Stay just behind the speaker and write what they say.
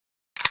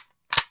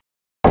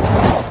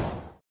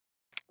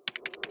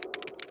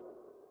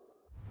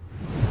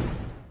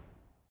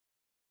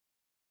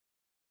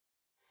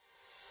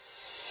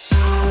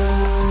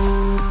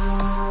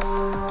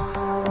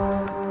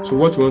So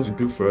what you want to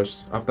do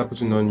first after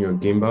putting on your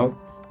gimbal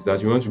is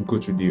that you want to go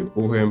to the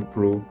Hohem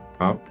Pro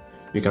app.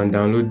 You can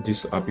download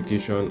this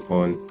application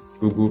on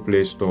Google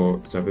Play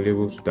Store. It's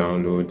available to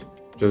download.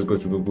 Just go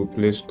to Google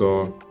Play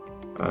Store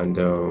and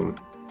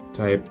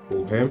type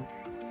Hohem.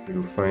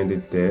 You'll find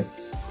it there.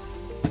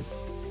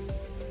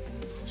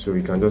 So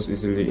you can just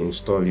easily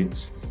install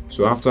it.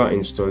 So after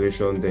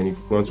installation, then you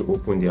want to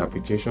open the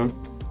application.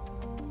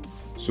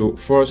 So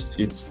first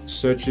it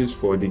searches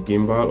for the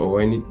gimbal or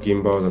any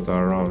gimbal that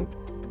are around.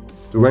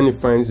 So when it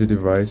finds the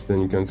device,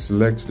 then you can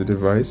select the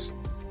device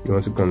you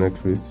want to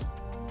connect with.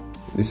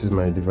 This is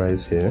my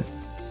device here.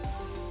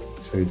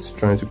 So it's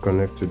trying to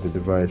connect to the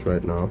device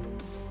right now.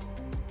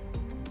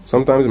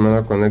 Sometimes it might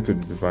not connect to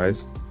the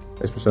device,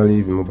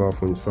 especially if the mobile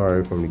phone is far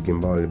away from the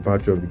gimbal. The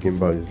battery of the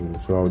gimbal is low.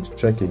 So I would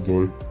check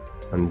again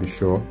and be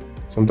sure.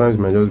 Sometimes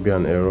it might just be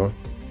an error.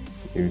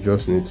 You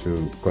just need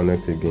to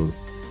connect again.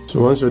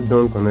 So once you're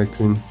done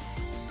connecting,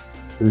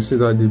 you'll see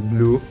that the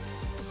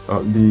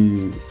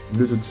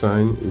Bluetooth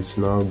sign is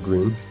now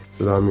green.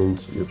 So that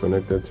means you're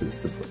connected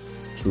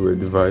to a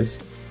device.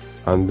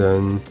 And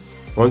then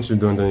once you're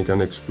done, then you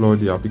can explore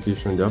the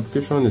application. The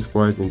application is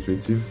quite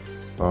intuitive.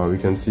 We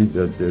can see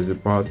that there's a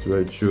part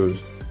where it shows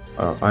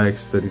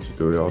X Gimbal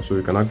tutorial. So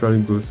you can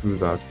actually go through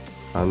that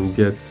and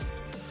get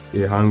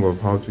a hang of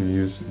how to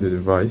use the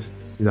device.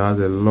 It has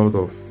a lot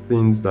of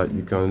things that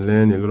you can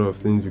learn, a lot of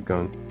things you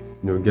can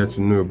get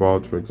to know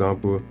about. For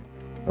example,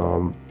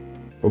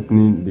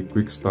 opening the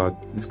quick start.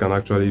 This can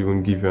actually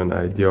even give you an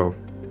idea of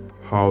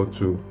how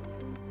to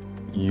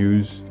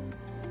use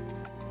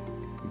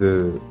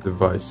the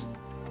device.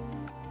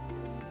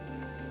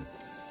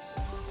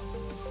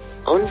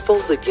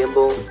 Unfold the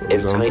gimbal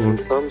and tighten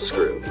thumb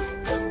screw.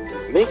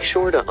 Make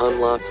sure to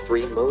unlock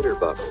 3 motor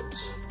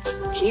buckles.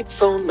 Keep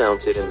phone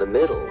mounted in the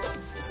middle.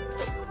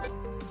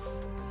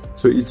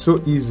 So it's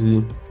so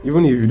easy.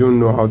 Even if you don't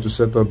know how to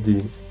set up the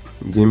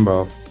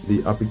gimbal,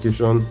 the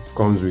application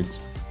comes with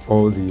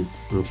all the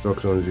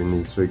instructions you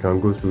need, so you can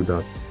go through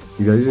that. If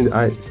you are using the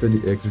iSteady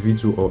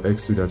V2 or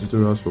X2, there are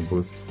tutorials for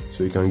both,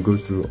 so you can go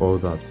through all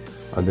that.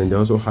 And then they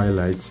also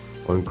highlight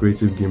on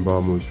creative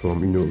gimbal modes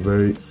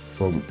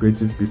from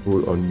creative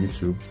people on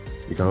YouTube.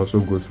 You can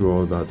also go through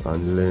all that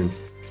and learn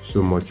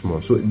so much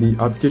more. So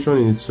the application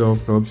in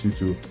itself helps you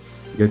to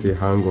get a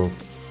hang of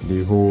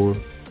the whole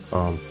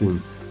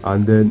thing.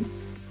 And then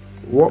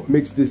what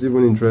makes this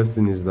even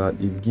interesting is that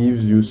it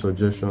gives you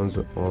suggestions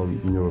on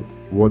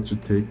what to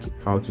take,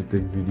 how to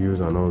take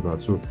videos and all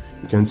that. So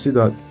you can see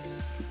that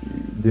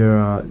there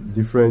are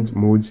different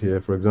modes here.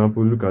 For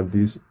example, look at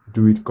this,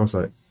 do it cause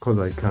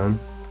I can.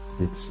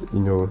 It's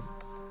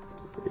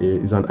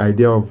it's an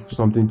idea of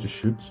something to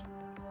shoot.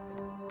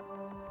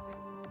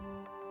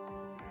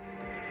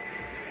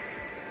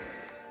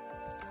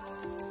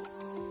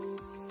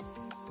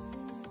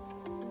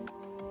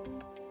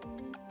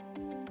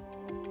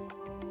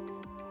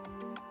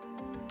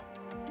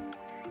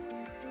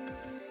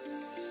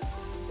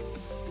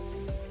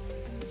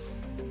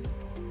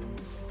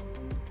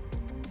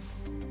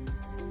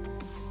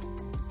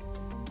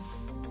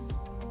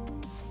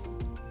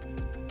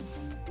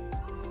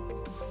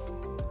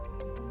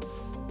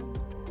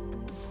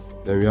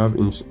 Then we have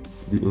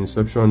the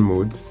inception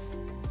mode.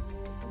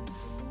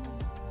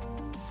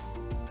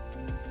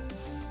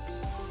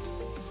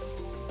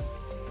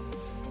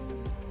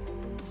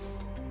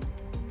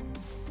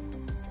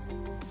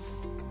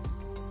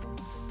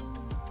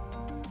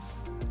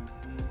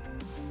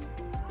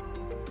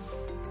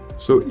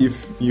 So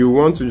if you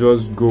want to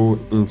just go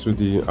into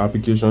the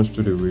application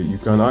straight away, you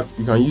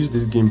can use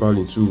this gimbal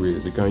in 2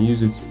 ways. You can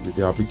use it with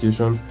the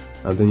application,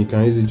 and then you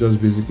can use it just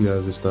basically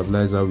as a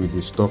stabilizer with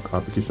the stock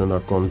application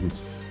that comes with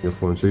your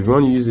phone. So if you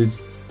want to use it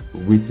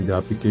with the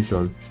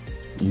application,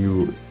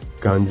 you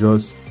can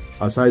just,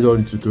 aside all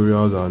the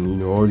tutorials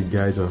and all the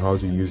guides on how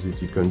to use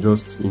it, you can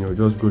just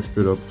just go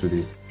straight up to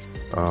the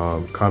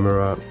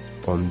camera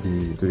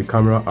the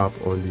camera app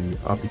on the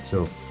app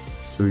itself.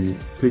 So you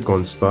click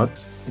on start.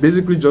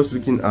 Basically just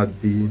looking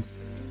at the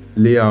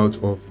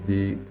layout of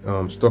the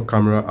stock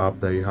camera app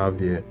that you have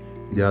here.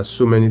 There are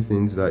so many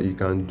things that you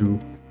can do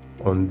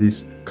on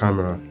this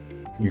camera.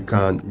 You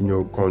can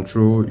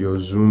control your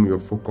zoom, your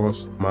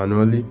focus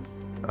manually,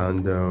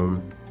 and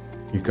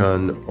you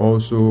can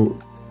also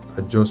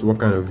adjust what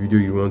kind of video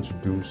you want to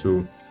do.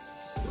 So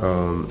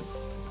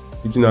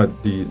looking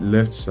at the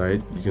left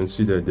side, you can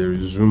see that there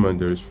is zoom and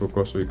there is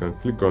focus, so you can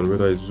click on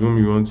whether it's zoom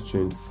you want to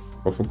change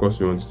or focus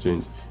you want to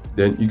change.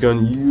 Then you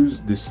can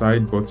use the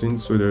side button.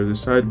 So there is a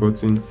side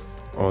button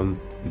on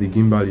the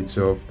gimbal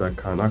itself that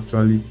can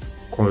actually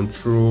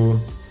control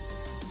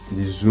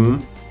the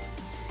zoom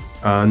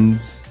and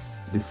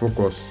the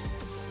focus.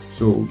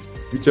 So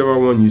whichever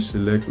one you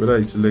select, whether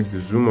you select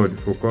the zoom or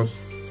the focus,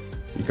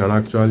 you can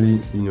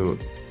actually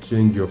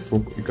change your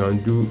focus. You can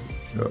do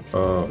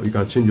you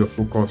can change your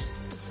focus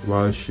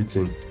while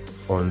shooting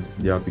on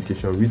the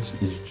application, which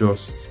is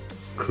just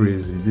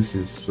crazy. This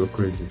is so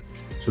crazy.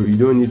 So you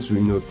don't need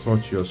to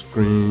touch your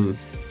screen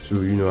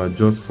to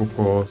adjust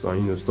focus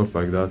and stuff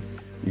like that.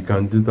 You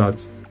can do that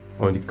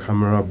on the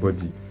camera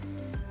body.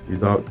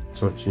 without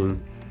touching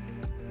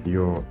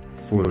your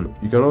phone.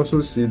 You can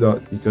also see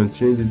that you can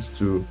change it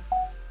to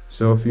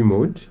selfie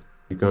mode.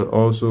 You can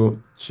also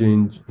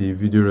change the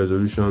video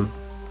resolution,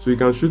 so you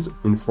can shoot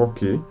in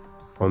 4K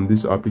on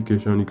this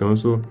application. You can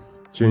also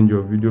change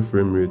your video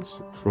frame rate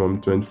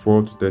from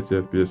 24 to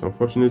 30 fps.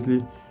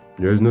 Unfortunately,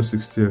 there is no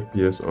 60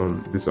 fps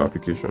on this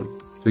application,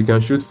 so you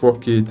can shoot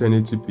 4K,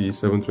 1080p,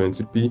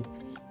 720p.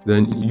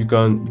 Then you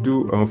can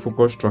do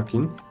focus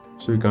tracking,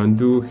 so you can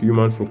do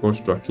human focus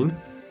tracking.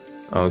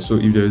 So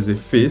if there is a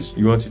face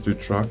you want it to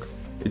track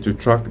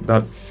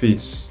that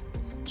face.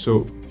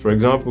 So for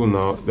example,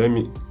 now let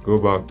me go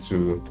back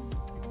to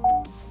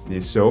the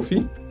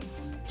selfie.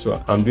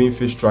 So I'm doing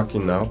face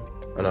tracking now,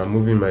 and I'm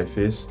moving my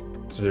face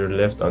to the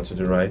left and to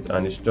the right,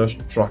 and it's just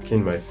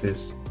tracking my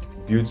face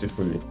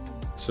beautifully.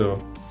 So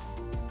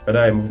whether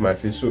I move my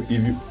face, so if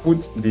you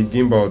put the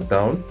gimbal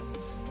down,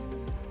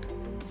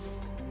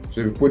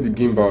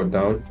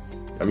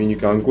 I mean, you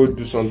can go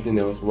do something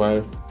else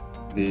while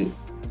the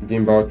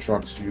gimbal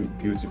tracks you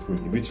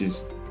beautifully, which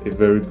is a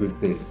very good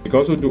thing. You can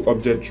also do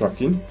object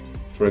tracking.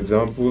 For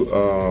example,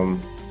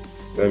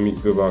 let me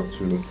go back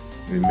to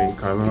the main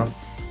camera.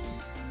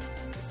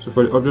 So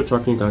for the object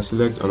tracking, you can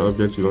select an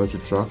object you want to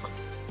track.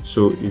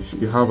 So if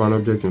you have an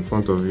object in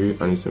front of you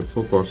and it's in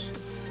focus,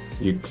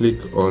 you click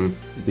on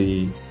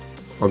the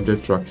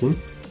object tracking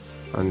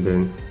and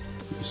then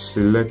you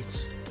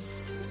select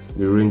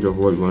the range of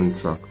what you want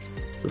to track.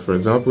 So for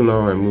example,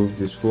 now I move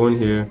this phone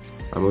here,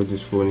 I move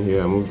this phone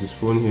here, I move this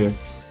phone here.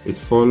 It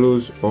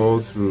follows all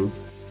through,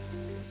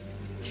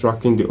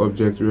 tracking the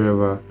object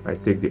wherever I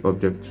take the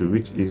object to,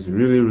 which is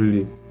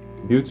really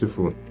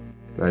beautiful.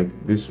 Like,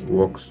 this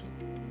works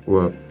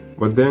well.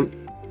 But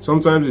then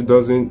sometimes it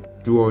doesn't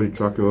do all the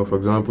tracking well. For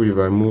example, if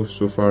I move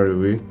so far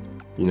away,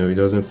 you know, it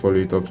doesn't follow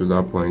it up to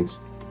that point.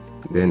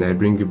 Then I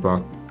bring it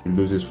back, it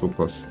loses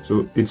focus.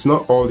 So it's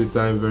not all the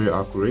time very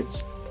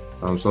accurate.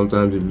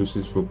 Sometimes it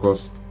loses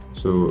focus,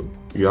 so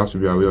you have to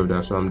be aware of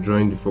that. So I'm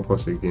drawing the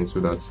focus again so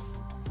that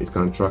it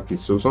can track it.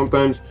 So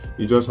sometimes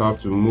you just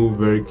have to move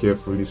very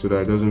carefully so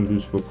that it doesn't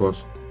lose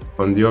focus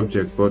on the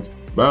object, but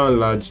by and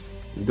large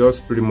it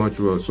does pretty much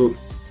well. So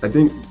I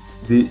think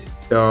the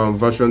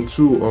version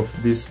 2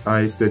 of this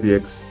iSteady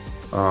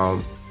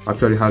X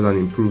actually has an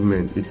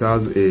improvement. It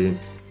has a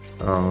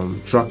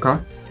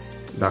tracker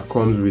that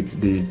comes with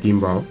the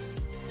gimbal,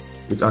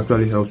 which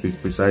actually helps with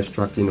precise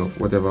tracking of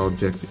whatever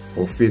object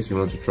or face you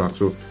want to track.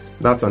 So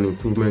that's an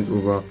improvement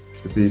over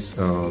this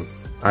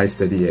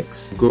iSteady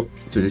X. Go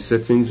to the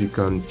settings, you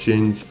can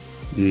change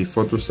the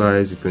photo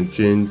size, you can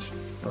change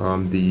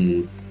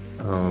the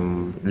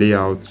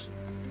layout,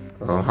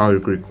 how you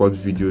record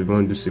video. If you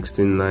want to do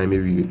 16:9,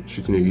 maybe you're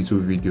shooting a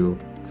YouTube video,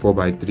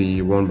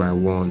 4:3,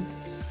 1:1,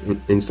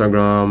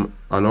 Instagram,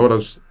 and all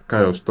those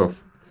kind of stuff.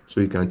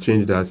 So you can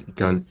change that. You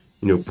can,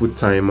 you know, put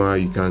timer,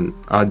 you can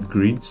add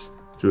grids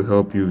to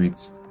help you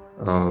with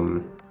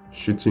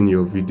shooting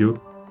your video.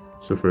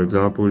 So for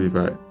example, if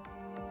I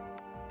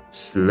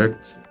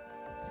select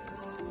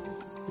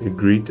a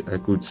grid, I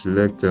could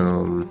select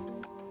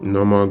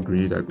normal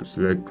grid, I could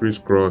select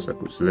crisscross, I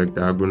could select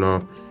diagonal,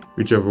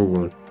 whichever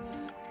one.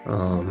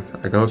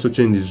 I can also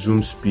change the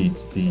zoom speed,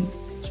 the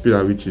speed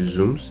at which it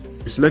zooms.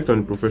 If you select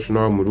on the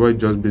professional mode, what it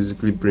just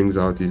basically brings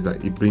out is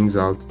that it brings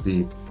out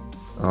the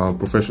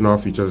professional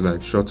features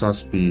like shutter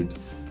speed,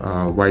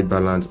 white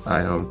balance,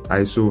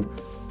 ISO,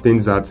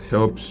 things that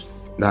help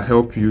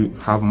you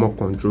have more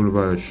control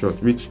over the shot,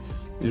 which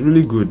is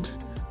really good.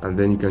 And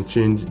then you can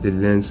change the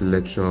lens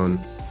selection,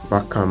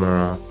 back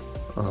camera,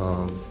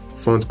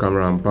 front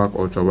camera, and back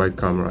ultra wide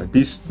camera.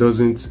 This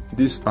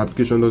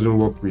application doesn't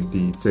work with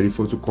the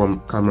telephoto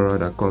camera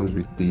that comes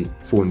with the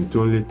phone. It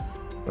only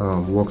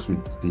works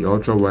with the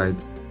ultra wide,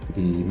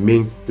 the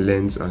main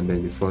lens, and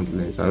then the front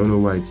lens. I don't know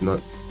why it's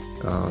not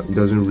it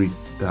doesn't read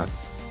that,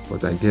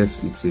 but I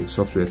guess it's a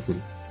software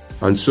thing.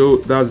 And so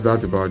that's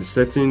that about the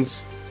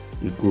settings.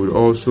 You could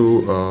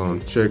also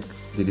check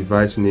the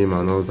device name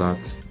and all that.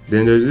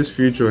 Then there's this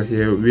feature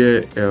here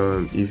where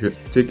if you're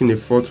taking a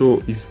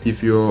photo,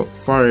 if you're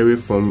far away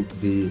from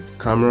the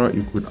camera,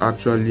 you could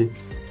actually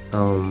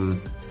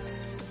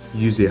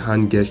use a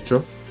hand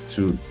gesture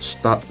to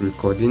start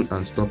recording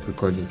and stop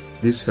recording.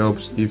 This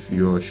helps if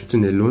you're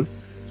shooting alone,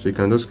 so you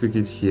can just click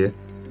it here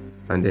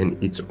and then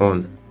it's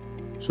on.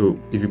 So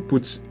if you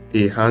put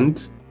a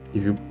hand,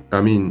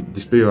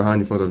 display your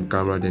hand in front of the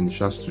camera, then it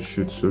starts to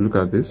shoot. So look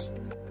at this.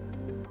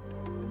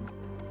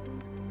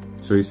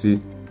 So you see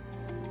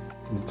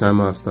the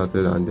timer has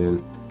started, and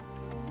then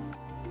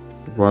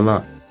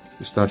voila,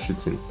 you start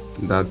shooting.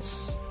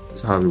 That's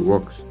how it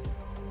works.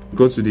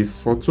 Go to the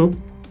photo,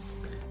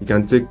 you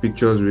can take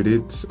pictures with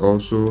it.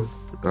 Also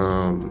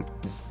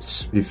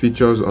the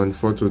features on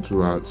photo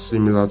too are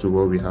similar to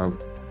what we have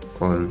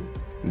on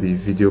the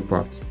video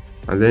part.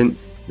 And then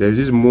there's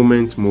this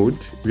moment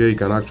mode where you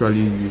can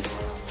actually use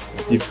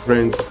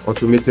different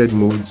automated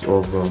modes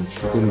of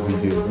shooting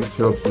video, which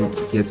helps you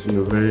get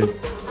very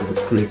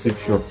creative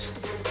shots.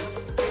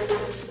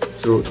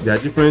 So there are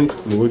different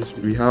modes.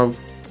 We have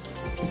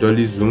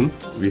dolly zoom,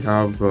 we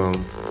have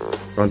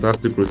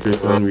fantastic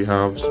rotation. We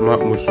have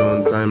smart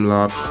motion, time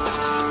lapse,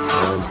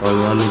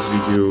 panoramic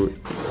video,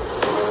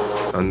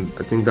 and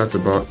I think that's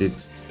about it.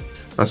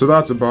 And so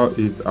that's about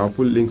it. I'll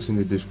put links in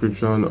the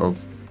description of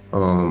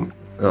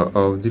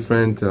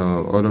different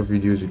other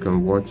videos you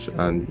can watch,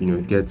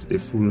 and get a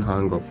full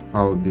hang of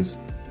how this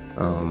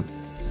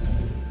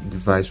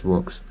device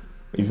works.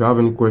 If you have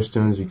any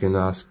questions, you can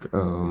ask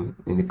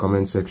in the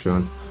comment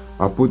section.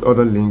 I'll put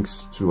other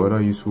links to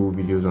other useful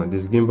videos on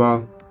this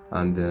gimbal,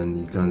 and then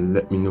you can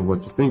let me know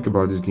what you think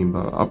about this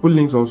gimbal. I'll put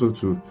links also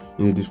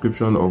in the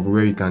description of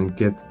where you can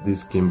get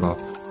this gimbal